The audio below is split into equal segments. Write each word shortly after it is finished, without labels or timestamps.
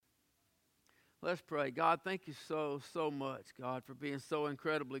Let's pray. God, thank you so much, God, for being so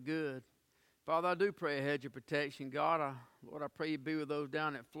incredibly good. Father, I do pray a hedge of protection. God, Lord, I pray you be with those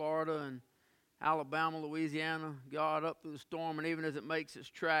down at Florida and Alabama, Louisiana, God, up through the storm, and even as it makes its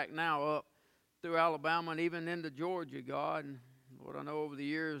track now up through Alabama and even into Georgia, God. And Lord, I know over the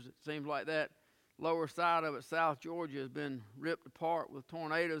years it seems like that lower side of it, South Georgia, has been ripped apart with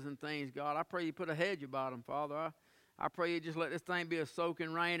tornadoes and things, God. I pray you put a hedge about them, Father. I pray you just let this thing be a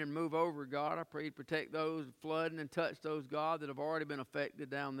soaking rain and move over, God. I pray you protect those flooding and touch those, God, that have already been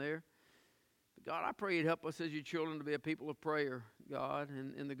affected down there. But God, I pray you'd help us as your children to be a people of prayer, God,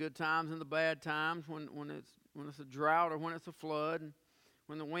 in the good times and the bad times, when it's a drought or when it's a flood, and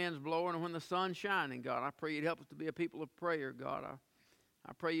when the wind's blowing and when the sun's shining, God. I pray you'd help us to be a people of prayer, God.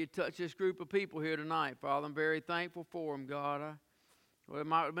 I pray you'd touch this group of people here tonight, Father. I'm very thankful for them, God. Well, it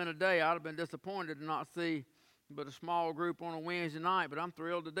might have been a day I'd have been disappointed to not see but a small group on a Wednesday night, but I'm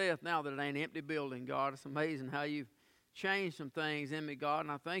thrilled to death now that it ain't an empty building, God. It's amazing how you've changed some things in me, God,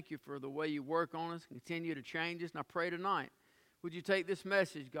 and I thank you for the way you work on us, continue to change us, and I pray tonight, would you take this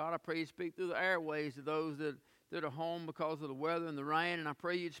message, God? I pray you speak through the airways to those that are home because of the weather and the rain, and I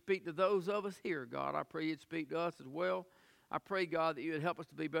pray you'd speak to those of us here, God. I pray you'd speak to us as well. I pray, God, that you would help us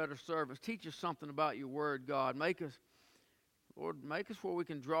to be better servants. Teach us something about your word, God. Lord, make us where we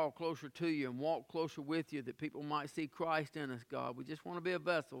can draw closer to you and walk closer with you, that people might see Christ in us, God. We just want to be a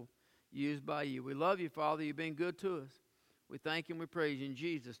vessel used by you. We love you, Father. You've been good to us. We thank you and we praise you in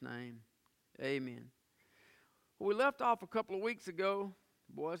Jesus' name. Amen. Well, we left off a couple of weeks ago.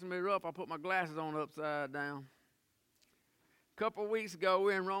 Boy, it's going to be rough. I put my glasses on upside down. A couple of weeks ago,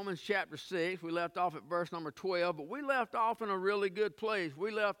 we're in Romans chapter 6. We left off at verse number 12, but we left off in a really good place.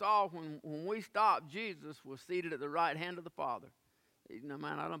 We left off when we stopped, Jesus was seated at the right hand of the Father. You know,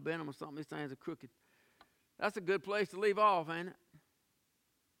 man, I done bent him or something. These things are crooked. That's a good place to leave off, ain't it?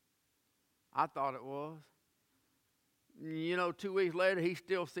 I thought it was. You know, 2 weeks later, he's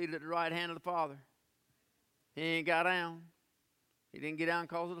still seated at the right hand of the Father. He ain't got down. He didn't get down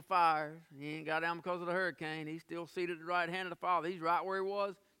because of the fires. He ain't got down because of the hurricane. He's still seated at the right hand of the Father. He's right where he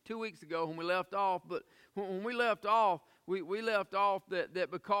was 2 weeks ago when we left off. But when we left off, we left off that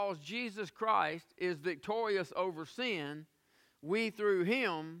because Jesus Christ is victorious over sin, we through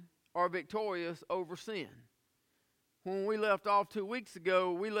him are victorious over sin. When we left off 2 weeks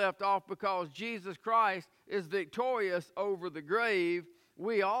ago, we left off because Jesus Christ is victorious over the grave.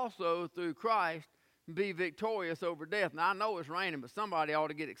 We also, through Christ, be victorious over death. Now, I know it's raining, but somebody ought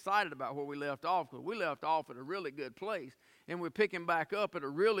to get excited about where we left off, because we left off at a really good place, and we're picking back up at a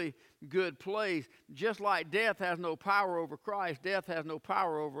really good place. Just like death has no power over Christ, death has no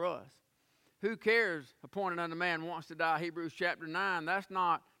power over us. Who cares? Appointed unto man wants to die. Hebrews chapter 9. That's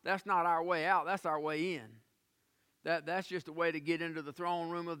not our way out. That's our way in. That's just a way to get into the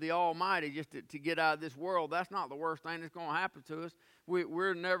throne room of the Almighty, just to get out of this world. That's not the worst thing that's going to happen to us.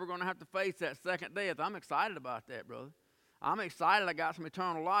 We're never going to have to face that second death. I'm excited about that, brother. I'm excited I got some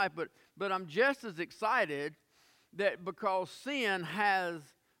eternal life, but I'm just as excited that because sin has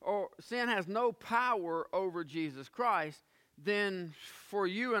no power over Jesus Christ, then for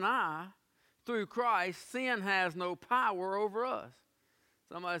you and I, through Christ, sin has no power over us.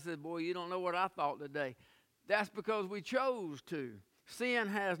 Somebody said, boy, you don't know what I thought today. That's because we chose to. Sin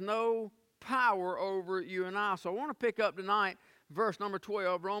has no power over you and I. So I want to pick up tonight verse number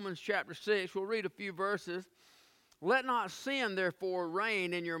 12, Romans chapter 6. We'll read a few verses. Let not sin therefore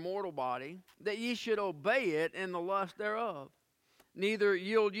reign in your mortal body, that ye should obey it in the lust thereof. Neither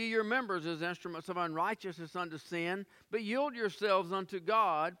yield ye your members as instruments of unrighteousness unto sin, but yield yourselves unto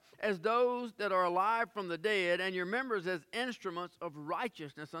God as those that are alive from the dead, and your members as instruments of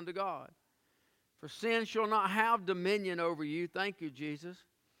righteousness unto God. For sin shall not have dominion over you. Thank you, Jesus.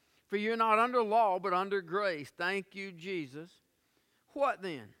 For you're not under law, but under grace. Thank you, Jesus. What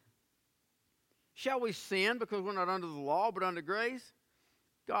then? Shall we sin because we're not under the law, but under grace?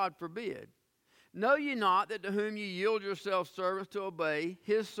 God forbid. Know ye not that to whom ye yield yourselves servants to obey,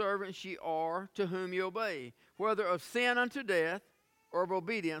 his servants ye are to whom ye obey, whether of sin unto death or of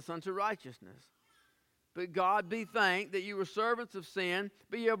obedience unto righteousness? But God be thanked that you were servants of sin,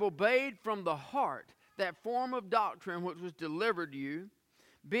 but you have obeyed from the heart that form of doctrine which was delivered you.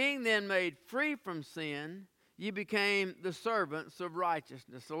 Being then made free from sin, ye became the servants of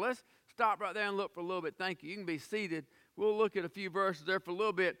righteousness. So let's stop right there and look for a little bit. Thank you. You can be seated. We'll look at a few verses there for a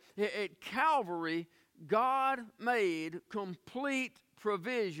little bit. At Calvary, God made complete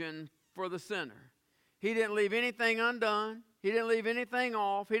provision for the sinner. He didn't leave anything undone. He didn't leave anything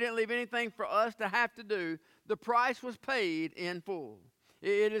off. He didn't leave anything for us to have to do. The price was paid in full.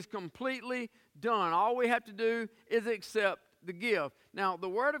 It is completely done. All we have to do is accept the gift. Now, the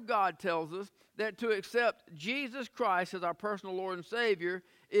Word of God tells us that to accept Jesus Christ as our personal Lord and Savior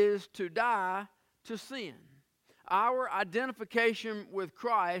is to die to sin. Our identification with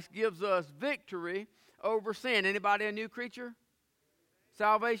Christ gives us victory over sin. Anybody a new creature?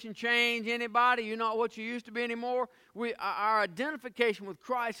 Salvation change? Anybody? You're not what you used to be anymore? Our identification with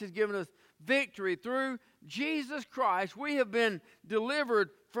Christ has given us victory. Through Jesus Christ, we have been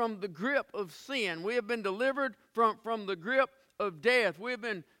delivered from the grip of sin. We have been delivered from the grip of death. We have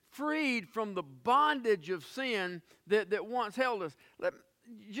been freed from the bondage of sin that once held us.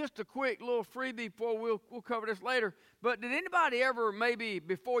 Just a quick little freebie before we'll cover this later. But did anybody ever, maybe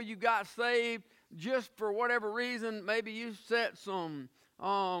before you got saved, just for whatever reason, maybe you set some,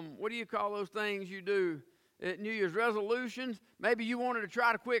 what do you call those things you do at New Year's resolutions? Maybe you wanted to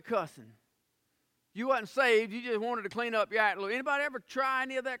try to quit cussing. You wasn't saved, you just wanted to clean up your act a little. Anybody ever try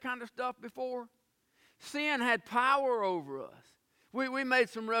any of that kind of stuff before? Sin had power over us. We made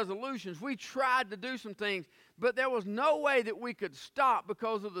some resolutions. We tried to do some things, but there was no way that we could stop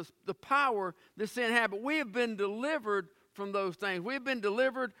because of the power that sin had. But we have been delivered from those things. We have been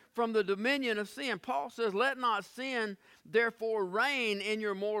delivered from the dominion of sin. Paul says, let not sin therefore reign in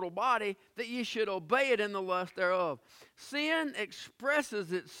your mortal body, that ye should obey it in the lust thereof. Sin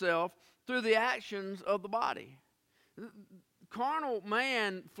expresses itself through the actions of the body. Carnal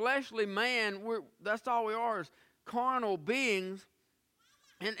man, fleshly man, that's all we are, is carnal beings.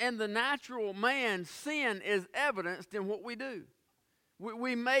 And the natural man, sin is evidenced in what we do.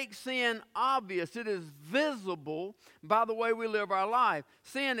 We make sin obvious. It is visible by the way we live our life.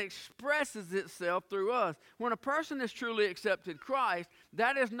 Sin expresses itself through us. When a person has truly accepted Christ,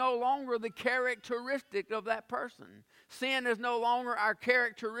 that is no longer the characteristic of that person. Sin is no longer our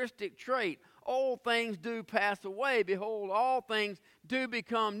characteristic trait. Old things do pass away. Behold, all things do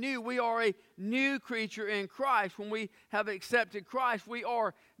become new. We are a new creature in Christ. When we have accepted Christ, we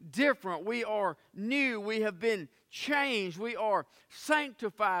are different. We are new. We have been changed. We are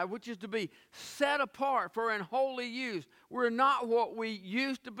sanctified, which is to be set apart for an holy use. We're not what we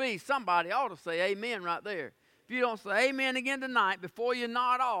used to be. Somebody ought to say amen right there. If you don't say amen again tonight, before you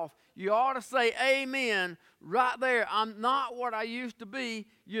nod off, you ought to say amen right there. I'm not what I used to be.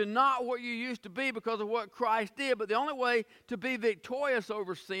 You're not what you used to be because of what Christ did. But the only way to be victorious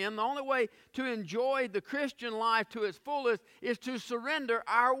over sin, the only way to enjoy the Christian life to its fullest is to surrender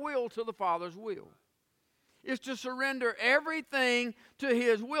our will to the Father's will. Is to surrender everything to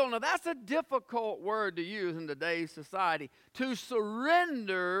His will. Now that's a difficult word to use in today's society. To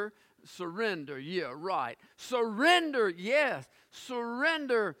surrender, yeah, right. Surrender, yes.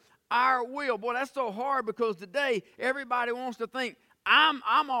 Surrender our will. Boy, that's so hard because today everybody wants to think,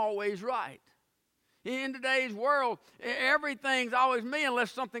 I'm always right. In today's world, everything's always me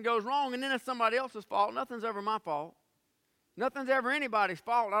unless something goes wrong, and then it's somebody else's fault. Nothing's ever my fault. Nothing's ever anybody's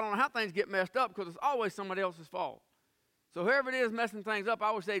fault. I don't know how things get messed up because it's always somebody else's fault. So whoever it is messing things up,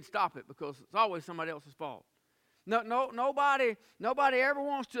 I would say stop it because it's always somebody else's fault. Nobody ever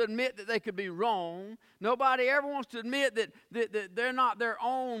wants to admit that they could be wrong. Nobody ever wants to admit that they're not their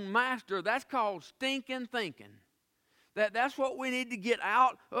own master. That's called stinking thinking. That's what we need to get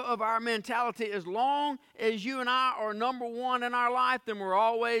out of our mentality. As long as you and I are number one in our life, then we're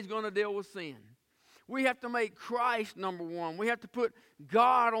always going to deal with sin. We have to make Christ number one. We have to put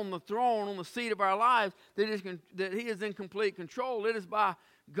God on the throne, on the seat of our lives, that He is in complete control. It is by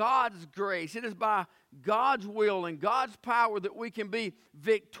God's grace. It is by God's will and God's power that we can be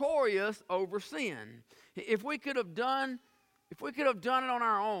victorious over sin. If we could have done it on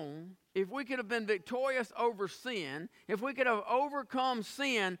our own, if we could have been victorious over sin, if we could have overcome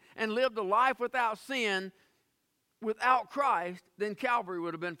sin and lived a life without sin, without Christ, then Calvary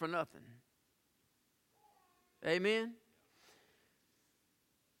would have been for nothing. Amen?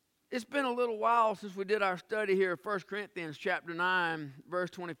 It's been a little while since we did our study here of 1 Corinthians chapter 9, verse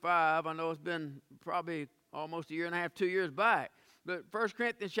 25. I know it's been probably almost a year and a half, 2 years back. But 1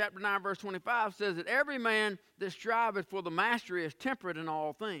 Corinthians chapter 9, verse 25 says that every man that striveth for the mastery is temperate in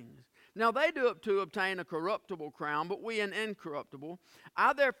all things. Now they do it to obtain a corruptible crown, but we an incorruptible.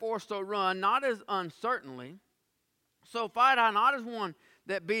 I therefore so run, not as uncertainly, so fight I not as one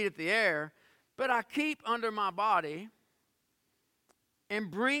that beateth the air, but I keep under my body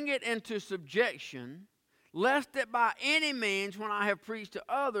and bring it into subjection, lest that by any means, when I have preached to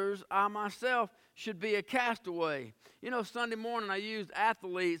others, I myself should be a castaway. You know, Sunday morning I used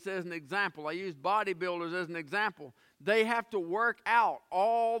athletes as an example. I used bodybuilders as an example. They have to work out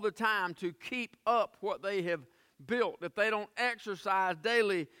all the time to keep up what they have built. If they don't exercise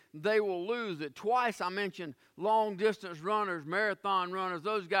daily, they will lose it. Twice I mentioned long-distance runners, marathon runners,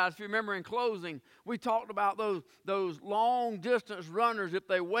 those guys. If you remember in closing, we talked about those long-distance runners. If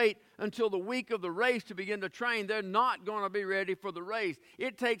they wait until the week of the race to begin to train, they're not going to be ready for the race.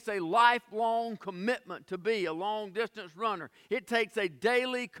 It takes a lifelong commitment to be a long-distance runner. It takes a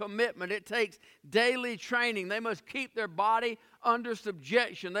daily commitment. It takes daily training. They must keep their body under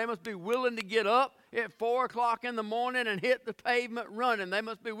subjection. They must be willing to get up at 4 o'clock in the morning and hit the pavement running. They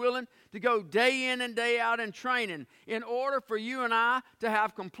must be willing to go day in and day out in training. In order for you and I to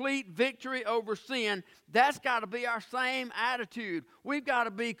have complete victory over sin, that's got to be our same attitude. We've got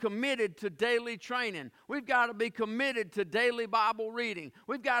to be committed to daily training. We've got to be committed to daily Bible reading.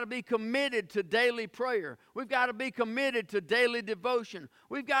 We've got to be committed to daily prayer. We've got to be committed to daily devotion.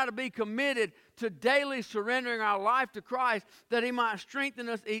 We've got to be committed to daily surrendering our life to Christ that He might strengthen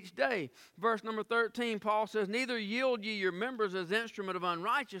us each day. Verse number 13, Paul says, neither yield ye your members as instrument of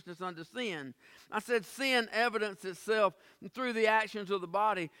unrighteousness unto sin. I said sin evidences itself through the actions of the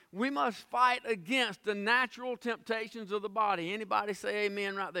body. We must fight against the natural temptations of the body. Anybody say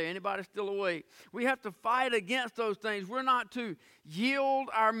amen right there? Anybody still awake? We have to fight against those things. We're not to yield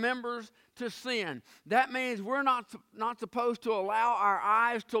our members to sin. That means we're not supposed to allow our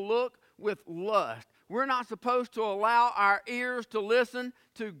eyes to look with lust. We're not supposed to allow our ears to listen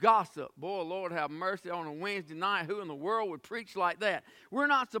to gossip. Boy, Lord have mercy on a Wednesday night. Who in the world would preach like that? We're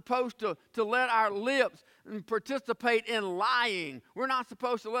not supposed to let our lips participate in lying. We're not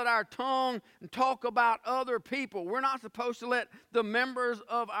supposed to let our tongue talk about other people. We're not supposed to let the members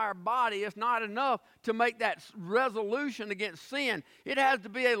of our body, it's not enough to make that resolution against sin. It has to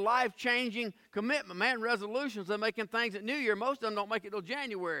be a life-changing commitment. Man, resolutions, they're making things at New Year. Most of them don't make it till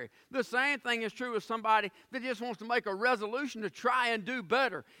January. The same thing is true with somebody that just wants to make a resolution to try and do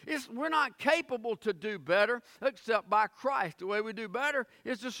better. We're not capable to do better except by Christ. The way we do better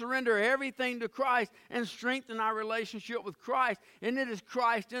is to surrender everything to Christ and strengthen our relationship with Christ. And it is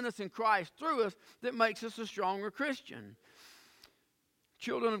Christ in us and Christ through us that makes us a stronger Christian.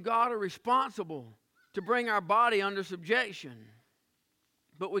 Children of God are responsible to bring our body under subjection,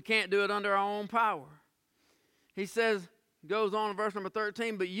 but we can't do it under our own power. He says, goes on in verse number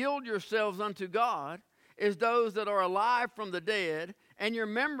 13, but yield yourselves unto God as those that are alive from the dead, and your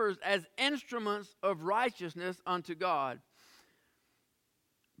members as instruments of righteousness unto God.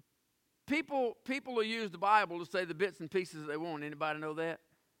 People will use the Bible to say the bits and pieces they want. Anybody know that?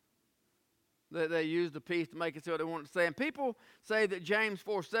 They use the piece to make it so they want it to say. And people say that James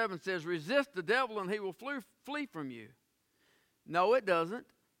 4:7 says, resist the devil and he will flee from you. No, it doesn't.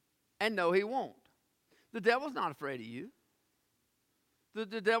 And no, he won't. The devil's not afraid of you.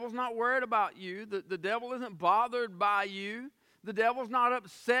 The devil's not worried about you. The devil isn't bothered by you. The devil's not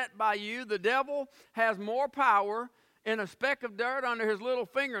upset by you. The devil has more power in a speck of dirt under his little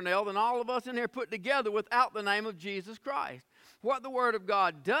fingernail than all of us in here put together without the name of Jesus Christ. What the Word of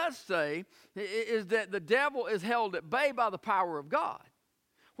God does say is that the devil is held at bay by the power of God.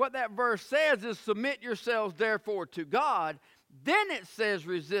 What that verse says is, submit yourselves therefore to God. Then it says,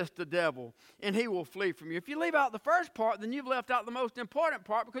 resist the devil, and he will flee from you. If you leave out the first part, then you've left out the most important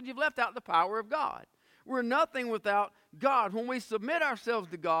part, because you've left out the power of God. We're nothing without God. When we submit ourselves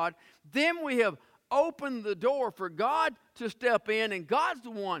to God, then we have opened the door for God to step in, and God's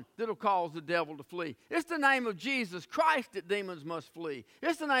the one that will cause the devil to flee. It's the name of Jesus Christ that demons must flee.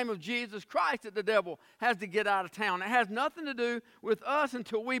 It's the name of Jesus Christ that the devil has to get out of town. It has nothing to do with us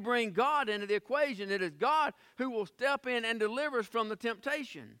until we bring God into the equation. It is God who will step in and deliver us from the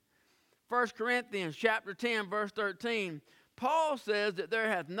temptation. 1 Corinthians chapter 10, verse 13, Paul says that there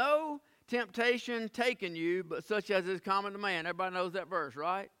hath no temptation taken you, but such as is common to man. Everybody knows that verse,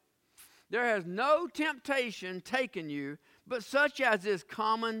 right? There has no temptation taken you, but such as is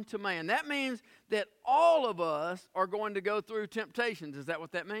common to man. That means that all of us are going to go through temptations. Is that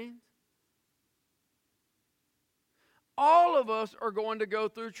what that means? All of us are going to go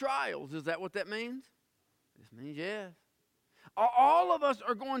through trials. Is that what that means? This means yes. All of us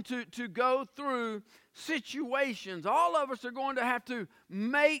are going to go through situations. All of us are going to have to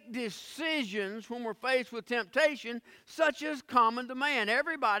make decisions when we're faced with temptation, such as common to man.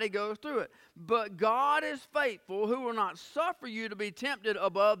 Everybody goes through it. But God is faithful, who will not suffer you to be tempted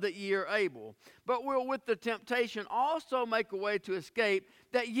above that ye are able, but will with the temptation also make a way to escape,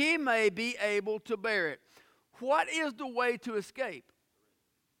 that ye may be able to bear it. What is the way to escape?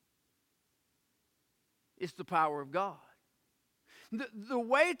 It's the power of God. The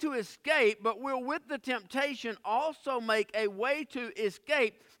way to escape, but will with the temptation also make a way to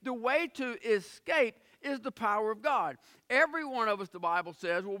escape. The way to escape is the power of God. Every one of us, the Bible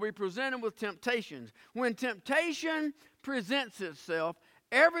says, will be presented with temptations. When temptation presents itself,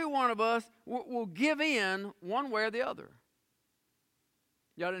 every one of us will give in one way or the other.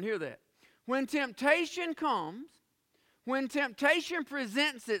 Y'all didn't hear that. When temptation comes, when temptation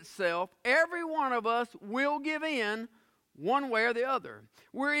presents itself, every one of us will give in one way or the other.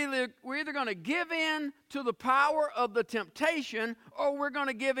 We're either going to give in to the power of the temptation, or we're going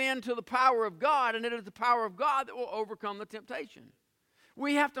to give in to the power of God, and it is the power of God that will overcome the temptation.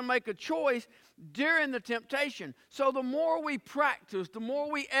 We have to make a choice during the temptation. So the more we practice, the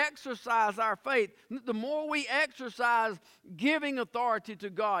more we exercise our faith, the more we exercise giving authority to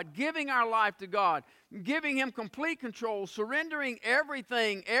God, giving our life to God, giving Him complete control, surrendering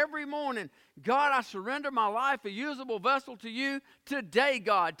everything every morning. God, I surrender my life, a usable vessel to you today,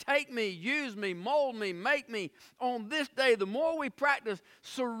 God. Take me, use me, mold me, make me on this day. The more we practice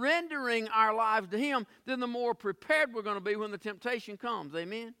surrendering our lives to Him, then the more prepared we're going to be when the temptation comes.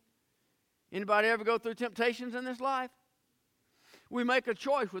 Amen? Anybody ever go through temptations in this life? We make a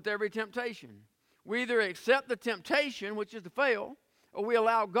choice with every temptation. We either accept the temptation, which is to fail, or we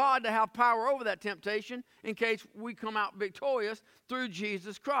allow God to have power over that temptation in case we come out victorious through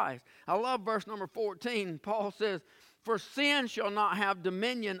Jesus Christ. I love verse number 14. Paul says, "For sin shall not have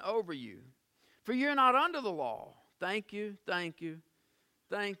dominion over you, for you're not under the law." Thank you, thank you,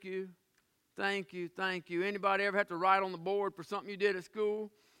 thank you, thank you, thank you. Anybody ever have to write on the board for something you did at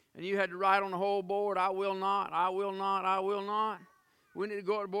school? And you had to write on the whole board, "I will not, I will not, I will not." We need to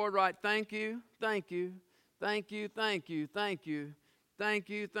go to the board, write, "Thank you, thank you, thank you, thank you, thank you, thank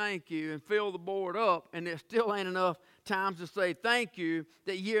you, thank you," and fill the board up. And there still ain't enough times to say thank you,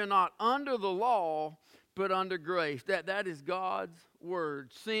 that you're not under the law, but under grace. That is God's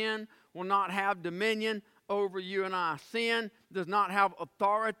word. Sin will not have dominion over you and I. Sin does not have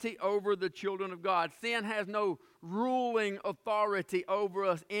authority over the children of God. Sin has no ruling authority over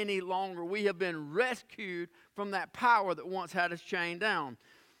us any longer. We have been rescued from that power that once had us chained down.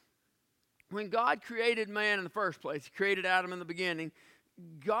 When God created man in the first place, He created Adam in the beginning,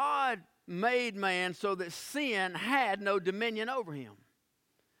 God made man so that sin had no dominion over him.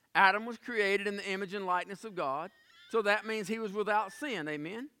 Adam was created in the image and likeness of God, so that means he was without sin.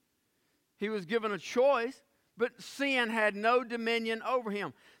 Amen? He was given a choice, but sin had no dominion over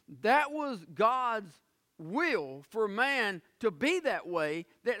him. That was God's will for man to be that way,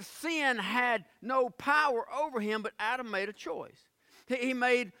 that sin had no power over him, but Adam made a choice. He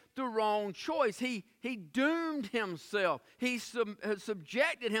made the wrong choice. He doomed himself. He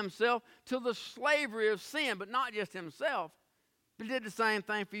subjected himself to the slavery of sin, but not just himself, but did the same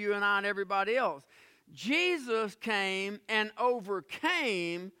thing for you and I and everybody else. Jesus came and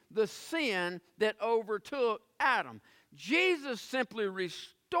overcame the sin that overtook Adam. Jesus simply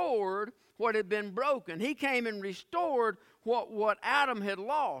restored what had been broken. He came and restored what Adam had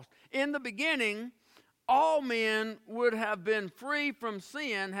lost. In the beginning, all men would have been free from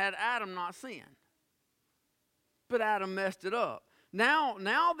sin had Adam not sinned. But Adam messed it up. Now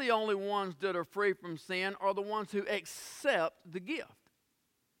the only ones that are free from sin are the ones who accept the gift.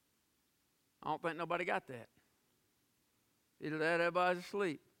 I don't think nobody got that. Either that or everybody's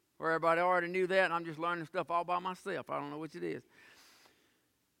asleep, or everybody already knew that and I'm just learning stuff all by myself. I don't know which it is.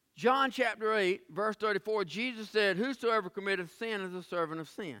 John chapter 8, verse 34, Jesus said, "Whosoever committeth sin is a servant of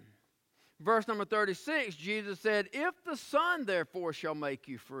sin." Verse number 36, Jesus said, "If the Son therefore shall make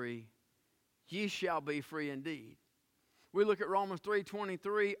you free, ye shall be free indeed." We look at Romans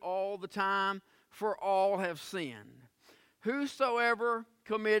 3:23 all the time, "For all have sinned." Whosoever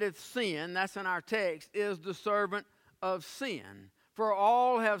committeth sin, that's in our text, is the servant of sin. For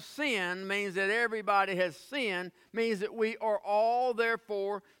all have sinned means that everybody has sinned, means that we are all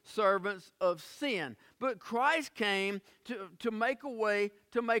therefore servants of sin. But Christ came to make a way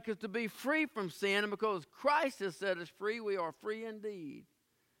to make us to be free from sin, and because Christ has set us free, we are free indeed.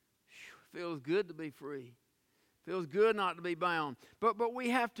 Feels good to be free. Feels good not to be bound. But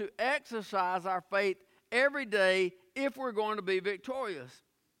we have to exercise our faith every day if we're going to be victorious.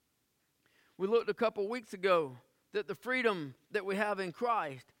 We looked a couple weeks ago that the freedom that we have in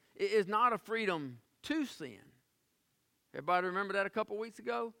Christ is not a freedom to sin. Everybody remember that a couple weeks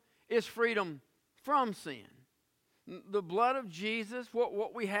ago? It's freedom from sin. The blood of Jesus,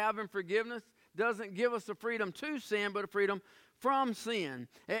 what we have in forgiveness, doesn't give us a freedom to sin, but a freedom from sin.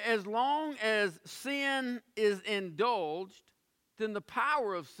 As long as sin is indulged, then the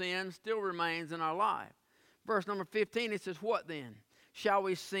power of sin still remains in our life. Verse number 15, it says, "What then? Shall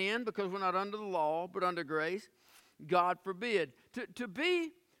we sin because we're not under the law, but under grace? God forbid." To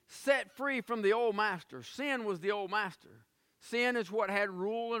be set free from the old master. Sin was the old master. Sin is what had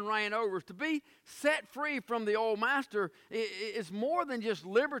rule and reign over us. To be set free from the old master is more than just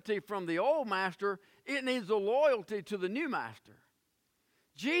liberty from the old master. It needs a loyalty to the new master.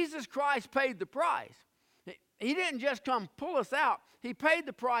 Jesus Christ paid the price. He didn't just come pull us out. He paid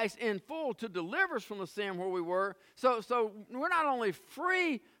the price in full to deliver us from the sin where we were. So we're not only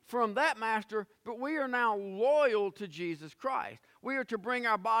free from that master, but we are now loyal to Jesus Christ. We are to bring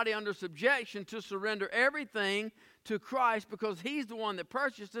our body under subjection, to surrender everything to Christ, because He's the one that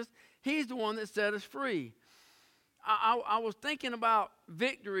purchased us. He's the one that set us free. I was thinking about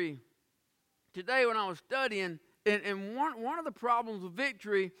victory today when I was studying, and one of the problems with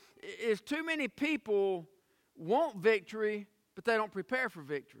victory is too many people want victory, but they don't prepare for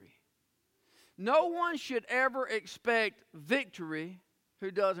victory. No one should ever expect victory who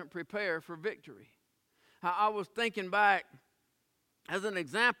doesn't prepare for victory. I was thinking back, as an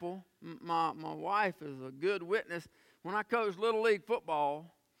example, my wife is a good witness. When I coached Little League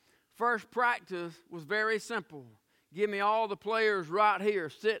football, first practice was very simple. Give me all the players right here.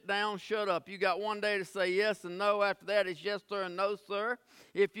 Sit down, shut up. You got one day to say yes and no. After that, it's yes, sir, and no, sir.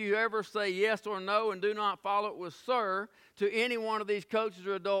 If you ever say yes or no and do not follow it with sir to any one of these coaches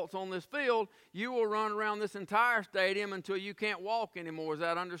or adults on this field, you will run around this entire stadium until you can't walk anymore. Is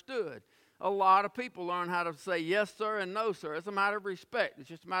that understood? A lot of people learn how to say yes, sir, and no, sir. It's a matter of respect. It's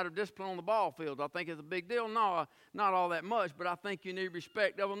just a matter of discipline on the ball field. I think it's a big deal. No, not all that much, but I think you need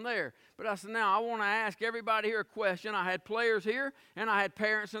respect of them there. But I said, now, I want to ask everybody here a question. I had players here, and I had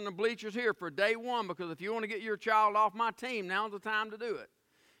parents in the bleachers here for day one, because if you want to get your child off my team, now's the time to do it.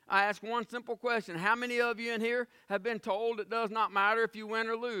 I ask one simple question. How many of you in here have been told it does not matter if you win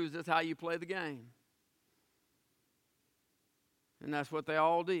or lose? That's how you play the game. And that's what they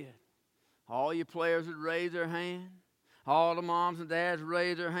all did. All your players would raise their hand. All the moms and dads would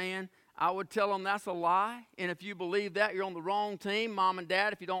raise their hand. I would tell them that's a lie. And if you believe that, you're on the wrong team. Mom and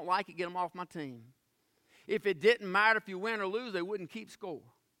dad, if you don't like it, get them off my team. If it didn't matter if you win or lose, they wouldn't keep score.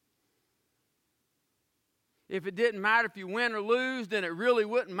 If it didn't matter if you win or lose, then it really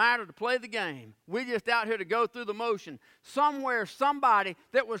wouldn't matter to play the game. We're just out here to go through the motion. Somewhere, somebody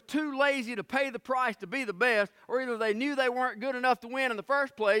that was too lazy to pay the price to be the best, or either they knew they weren't good enough to win in the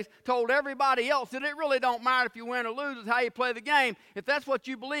first place, told everybody else that it really don't matter if you win or lose, it's how you play the game. If that's what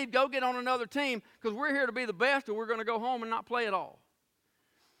you believe, go get on another team, because we're here to be the best, or we're going to go home and not play at all.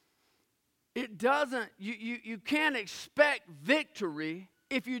 It doesn't, you can't expect victory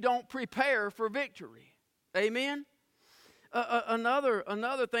if you don't prepare for victory. Amen?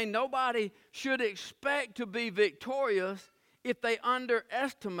 Another thing, nobody should expect to be victorious if they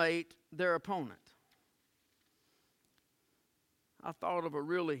underestimate their opponent. I thought of a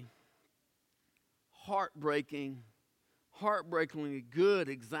really heartbreakingly good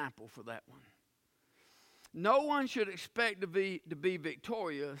example for that one. No one should expect to be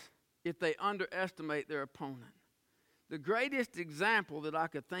victorious if they underestimate their opponent. The greatest example that I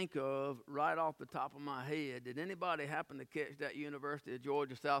could think of right off the top of my head, did anybody happen to catch that University of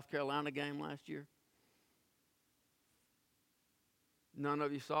Georgia-South Carolina game last year? None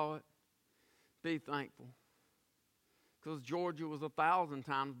of you saw it? Be thankful. Because Georgia was 1,000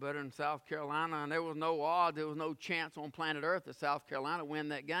 times better than South Carolina, and there was no odds, there was no chance on planet Earth that South Carolina would win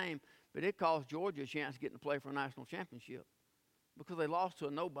that game, but it cost Georgia a chance of getting to play for a national championship because they lost to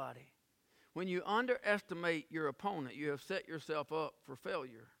a nobody. When you underestimate your opponent, you have set yourself up for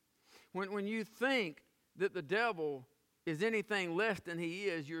failure. When you think that the devil is anything less than he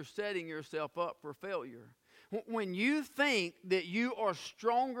is, you're setting yourself up for failure. When you think that you are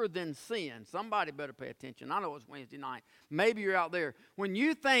stronger than sin, somebody better pay attention. I know it's Wednesday night. Maybe you're out there. When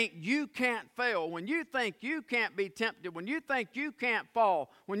you think you can't fail, when you think you can't be tempted, when you think you can't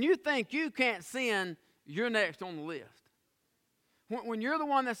fall, when you think you can't sin, you're next on the list. When you're the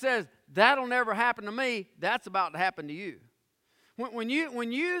one that says, that'll never happen to me, that's about to happen to you. When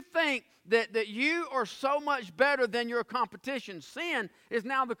you think that you are so much better than your competition, sin is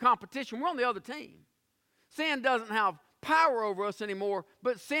now the competition. We're on the other team. Sin doesn't have power over us anymore,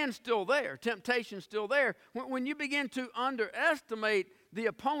 but sin's still there. Temptation's still there. When you begin to underestimate the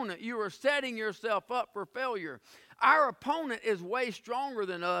opponent, you are setting yourself up for failure. Our opponent is way stronger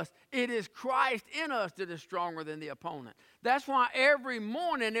than us. It is Christ in us that is stronger than the opponent. That's why every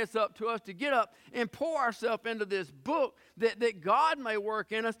morning it's up to us to get up and pour ourselves into this book that God may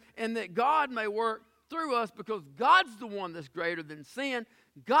work in us and that God may work through us, because God's the one that's greater than sin.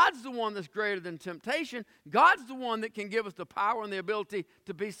 God's the one that's greater than temptation. God's the one that can give us the power and the ability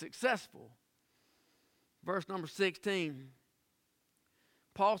to be successful. Verse number 16.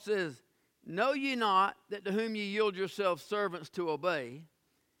 Paul says, know ye not that to whom ye yield yourselves servants to obey,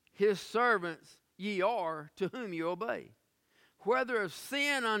 his servants ye are to whom you obey. whether of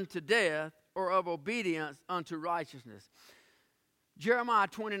sin unto death or of obedience unto righteousness. Jeremiah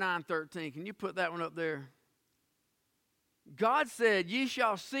 29:13. Can you put that one up there? God said, ye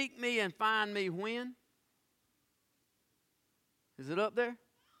shall seek me and find me when? Is it up there?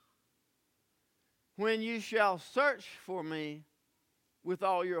 When you shall search for me with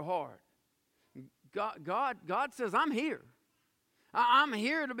all your heart. God says, I'm here. I'm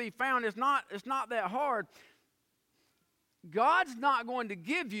here to be found. It's not that hard. God's not going to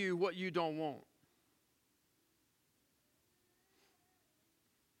give you what you don't want.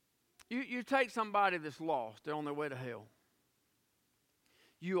 You take somebody that's lost, they're on their way to hell.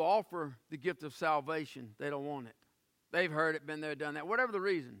 You offer the gift of salvation, they don't want it. They've heard it, been there, done that. Whatever the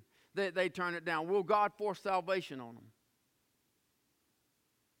reason, they turn it down. Will God force salvation on them?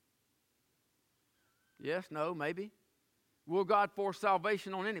 Yes, no, maybe. Will God force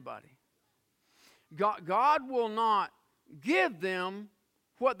salvation on anybody? God will not give them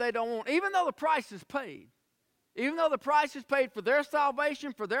what they don't want, even though the price is paid. Even though the price is paid for their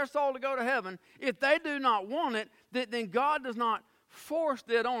salvation, for their soul to go to heaven, if they do not want it, then God does not force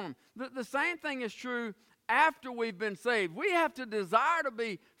it on them. The same thing is true after we've been saved. We have to desire to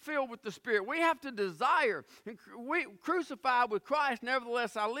be filled with the Spirit. We have to desire. We crucified with Christ,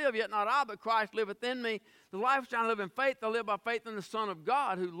 nevertheless I live, yet not I, but Christ liveth in me. The life which I live in faith, I live by faith in the Son of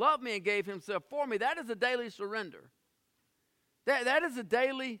God, who loved me and gave himself for me. That is a daily surrender. That is a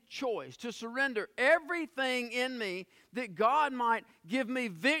daily choice, to surrender everything in me that God might give me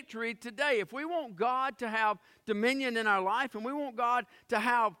victory today. If we want God to have dominion in our life, and we want God to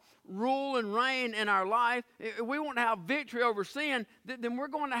have rule and reign in our life, if we want to have victory over sin, then we're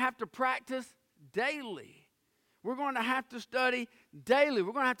going to have to practice daily. We're going to have to study daily.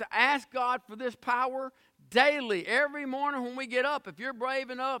 We're going to have to ask God for this power daily. Every morning when we get up, if you're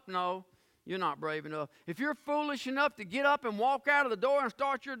brave enough, no, you're not brave enough. If you're foolish enough to get up and walk out of the door and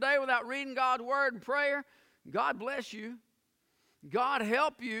start your day without reading God's word and prayer, God bless you. God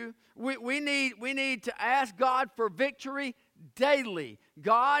help you. We need to ask God for victory daily.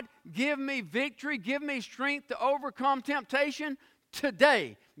 God, give me victory. Give me strength to overcome temptation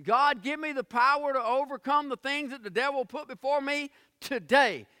today. God, give me the power to overcome the things that the devil put before me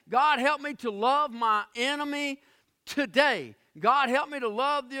today. God, help me to love my enemy today. God, help me to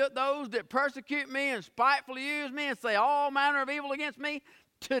love those that persecute me and spitefully use me and say all manner of evil against me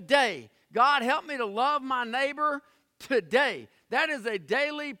today. God, help me to love my neighbor today. That is a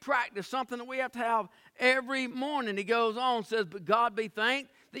daily practice, something that we have to have every morning. He goes on, says, but God be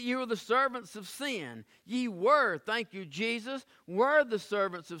thanked that you are the servants of sin. Ye were, thank you, Jesus, were the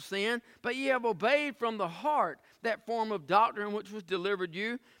servants of sin, but ye have obeyed from the heart that form of doctrine which was delivered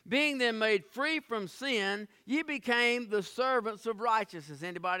you. Being then made free from sin, ye became the servants of righteousness.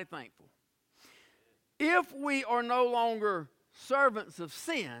 Anybody thankful? If we are no longer servants of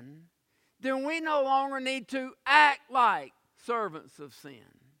sin, then we no longer need to act like servants of sin.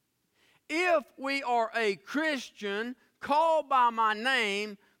 If we are a Christian called by my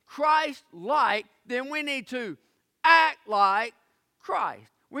name, Christ-like, then we need to act like Christ.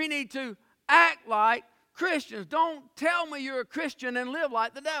 We need to act like Christians. Don't tell me you're a Christian and live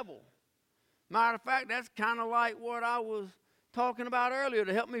like the devil. Matter of fact, that's kind of like what I was talking about earlier,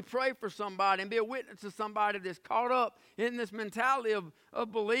 to help me pray for somebody and be a witness to somebody that's caught up in this mentality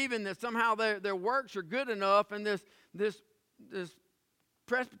of believing that somehow their works are good enough, and this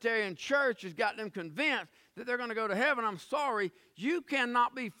Presbyterian church has got them convinced that they're going to go to heaven. I'm sorry, you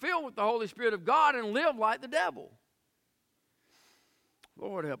cannot be filled with the Holy Spirit of God and live like the devil.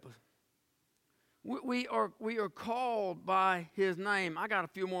 Lord help us. We are called by his name. I got a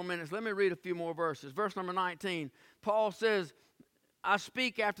few more minutes. Let me read a few more verses. Verse number 19. Paul says, I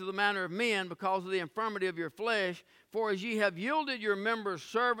speak after the manner of men because of the infirmity of your flesh. For as ye have yielded your members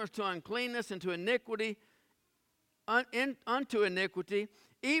servants to uncleanness and to iniquity, unto iniquity,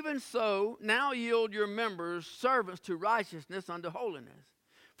 even so now yield your members servants to righteousness unto holiness.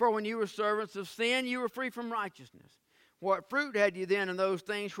 For when you were servants of sin, you were free from righteousness. What fruit had you then in those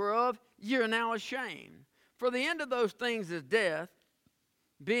things whereof ye are now ashamed? For the end of those things is death.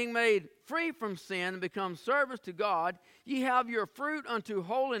 Being made free from sin and become servants to God, ye have your fruit unto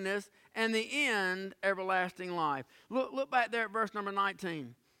holiness, and the end everlasting life. Look back there at verse number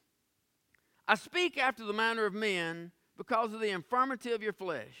 19. I speak after the manner of men because of the infirmity of your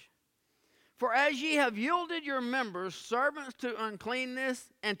flesh. For as ye have yielded your members servants to uncleanness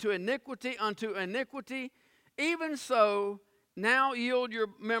and to iniquity unto iniquity, even so now yield your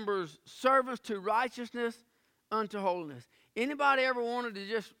members servants to righteousness unto holiness. Anybody ever wanted to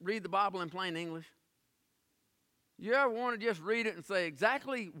just read the Bible in plain English? You ever want to just read it and say,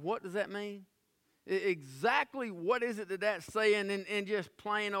 exactly what does that mean? Exactly what is it that that's saying in just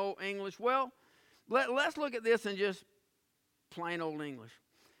plain old English? Well, let's look at this in just plain old English.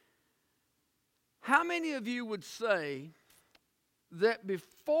 How many of you would say that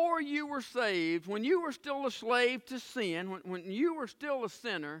before you were saved, when you were still a slave to sin, when you were still a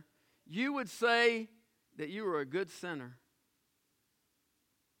sinner, you would say that you were a good sinner?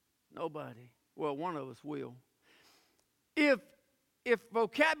 Nobody. Well, one of us will. If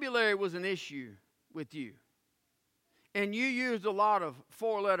vocabulary was an issue with you, and you used a lot of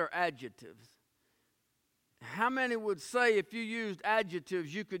four-letter adjectives, how many would say if you used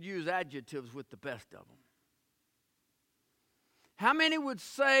adjectives, you could use adjectives with the best of them? How many would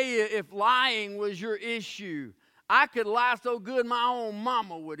say if lying was your issue, I could lie so good my own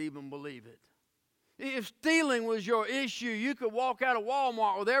mama would even believe it? If stealing was your issue, you could walk out of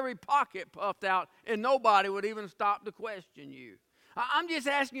Walmart with every pocket puffed out and nobody would even stop to question you. I'm just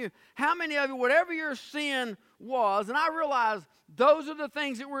asking you, how many of you, whatever your sin was, and I realize those are the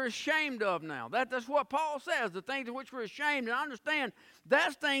things that we're ashamed of now. That's what Paul says, the things of which we're ashamed. And I understand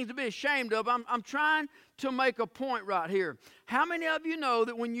that's things to be ashamed of. I'm trying to make a point right here. How many of you know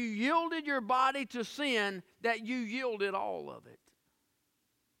that when you yielded your body to sin, that you yielded all of it?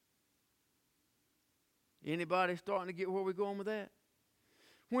 Anybody starting to get where we're going with that?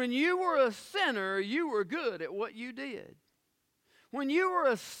 When you were a sinner, you were good at what you did. When you were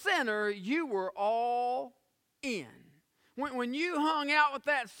a sinner, you were all in. When you hung out with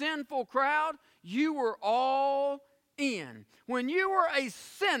that sinful crowd, you were all in. When you were a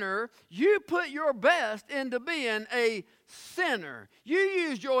sinner, you put your best into being a sinner. You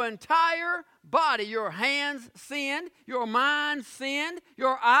used your entire body. Your hands sinned, your mind sinned,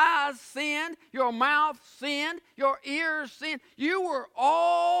 your eyes sinned, your mouth sinned, your ears sinned. You were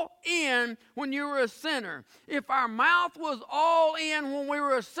all in when you were a sinner. If our mouth was all in when we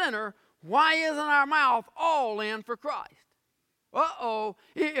were a sinner, why isn't our mouth all in for Christ?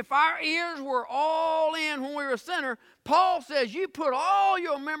 If our ears were all in when we were a sinner, Paul says you put all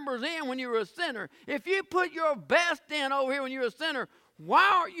your members in when you were a sinner. If you put your best in over here when you were a sinner, why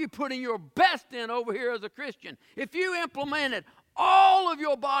aren't you putting your best in over here as a Christian? If you implemented all of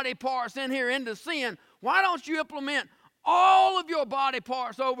your body parts in here into sin, why don't you implement all of your body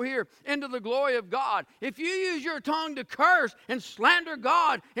parts over here into the glory of God? If you use your tongue to curse and slander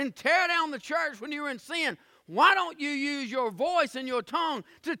God and tear down the church when you were in sin, why don't you use your voice and your tongue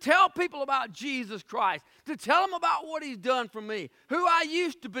to tell people about Jesus Christ, to tell them about what He's done for me, who I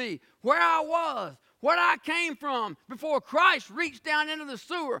used to be, where I was, what I came from before Christ reached down into the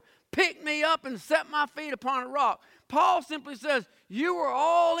sewer, picked me up and set my feet upon a rock? Paul simply says, you were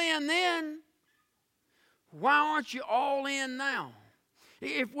all in then. Why aren't you all in now?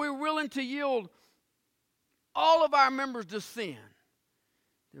 If we're willing to yield all of our members to sin,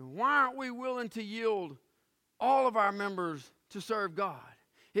 then why aren't we willing to yield all of our members to serve God?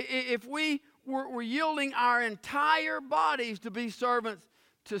 If we were yielding our entire bodies to be servants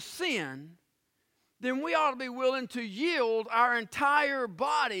to sin, then we ought to be willing to yield our entire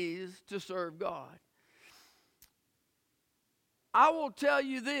bodies to serve God. I will tell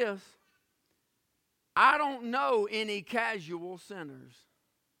you this, I don't know any casual sinners.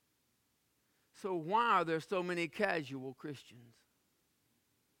 So why are there so many casual Christians?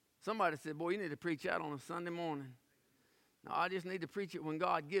 Somebody said, boy, you need to preach out on a Sunday morning. No, I just need to preach it when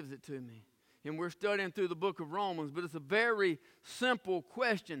God gives it to me. And we're studying through the book of Romans, but it's a very simple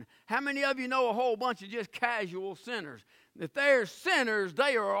question. How many of you know a whole bunch of just casual sinners? If they're sinners,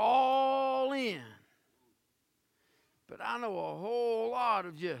 they are all in. But I know a whole lot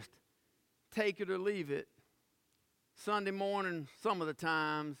of just take it or leave it, Sunday morning, some of the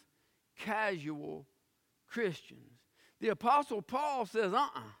times, casual Christians. The Apostle Paul says,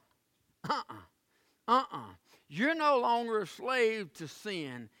 you're no longer a slave to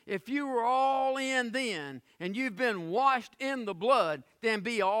sin. If you were all in then, and you've been washed in the blood, then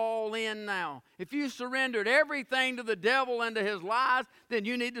be all in now. If you surrendered everything to the devil and to his lies, then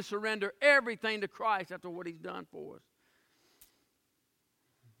you need to surrender everything to Christ after what He's done for us.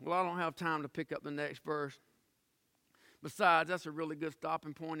 Well, I don't have time to pick up the next verse. Besides, that's a really good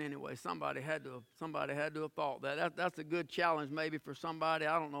stopping point anyway. Somebody had to have thought that. That's a good challenge maybe for somebody.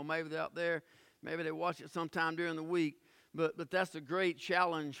 I don't know, maybe they're out there. Maybe they watch it sometime during the week. But that's a great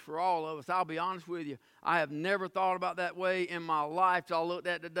challenge for all of us. I'll be honest with you. I have never thought about that way in my life till I looked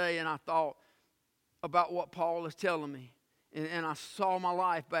at today and I thought about what Paul is telling me. And I saw my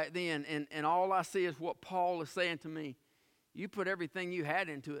life back then. And all I see is what Paul is saying to me. You put everything you had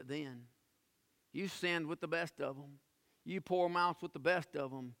into it then. You sinned with the best of them. You poor mouths with the best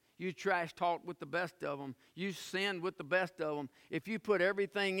of them. You trash talked with the best of them. You sinned with the best of them. If you put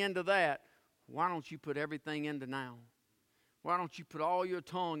everything into that, Why don't you put everything into now? Why don't you put all your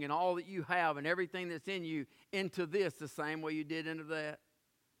tongue and all that you have and everything that's in you into this the same way you did into that?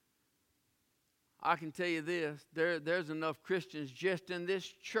 I can tell you this, there's enough Christians just in this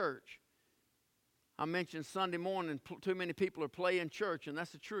church. I mentioned Sunday morning, too many people are playing church, and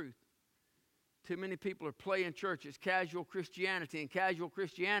that's the truth. Too many people are playing church. It's casual Christianity, and casual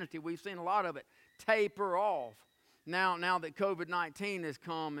Christianity, we've seen a lot of it taper off. Now that COVID-19 has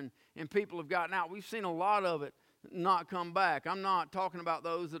come and people have gotten out, we've seen a lot of it not come back. I'm not talking about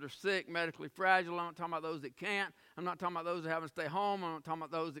those that are sick, medically fragile. I'm not talking about those that can't. I'm not talking about those that have to stay home. I'm not talking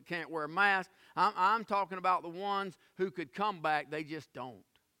about those that can't wear a mask. I'm talking about the ones who could come back. They just don't.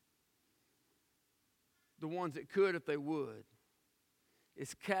 The ones that could if they would.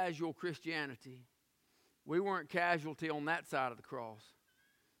 It's casual Christianity. We weren't casualty on that side of the cross.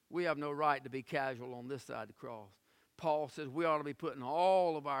 We have no right to be casual on this side of the cross. Paul says we ought to be putting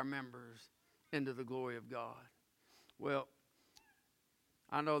all of our members into the glory of God. Well,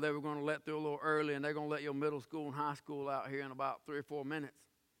 I know they were going to let through a little early, and they're going to let your middle school and high school out here in about 3 or 4 minutes.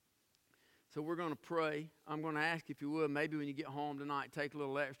 So we're going to pray. I'm going to ask if you would, maybe when you get home tonight, take a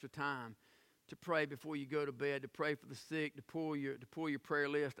little extra time to pray before you go to bed, to pray for the sick, to pull your prayer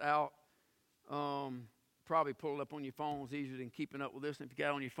list out. Probably pull it up on your phone. It's easier than keeping up with this. And if you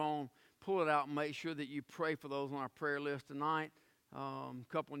got it on your phone, pull it out and make sure that you pray for those on our prayer list tonight. A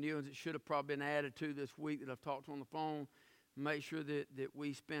couple of new ones that should have probably been added to this week that I've talked to on the phone. Make sure that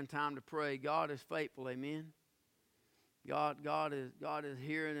we spend time to pray. God is faithful, amen. God is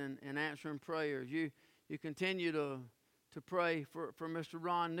hearing and answering prayers. You continue to pray for Mr.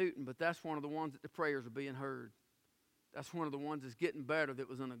 Ron Newton, but that's one of the ones that the prayers are being heard. That's one of the ones that's getting better, that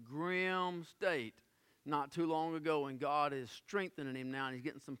was in a grim state not too long ago, and God is strengthening him now, and he's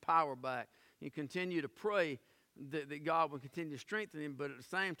getting some power back. You continue to pray that God will continue to strengthen him, but at the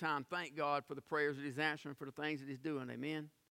same time, thank God for the prayers that he's answering, for the things that he's doing. Amen.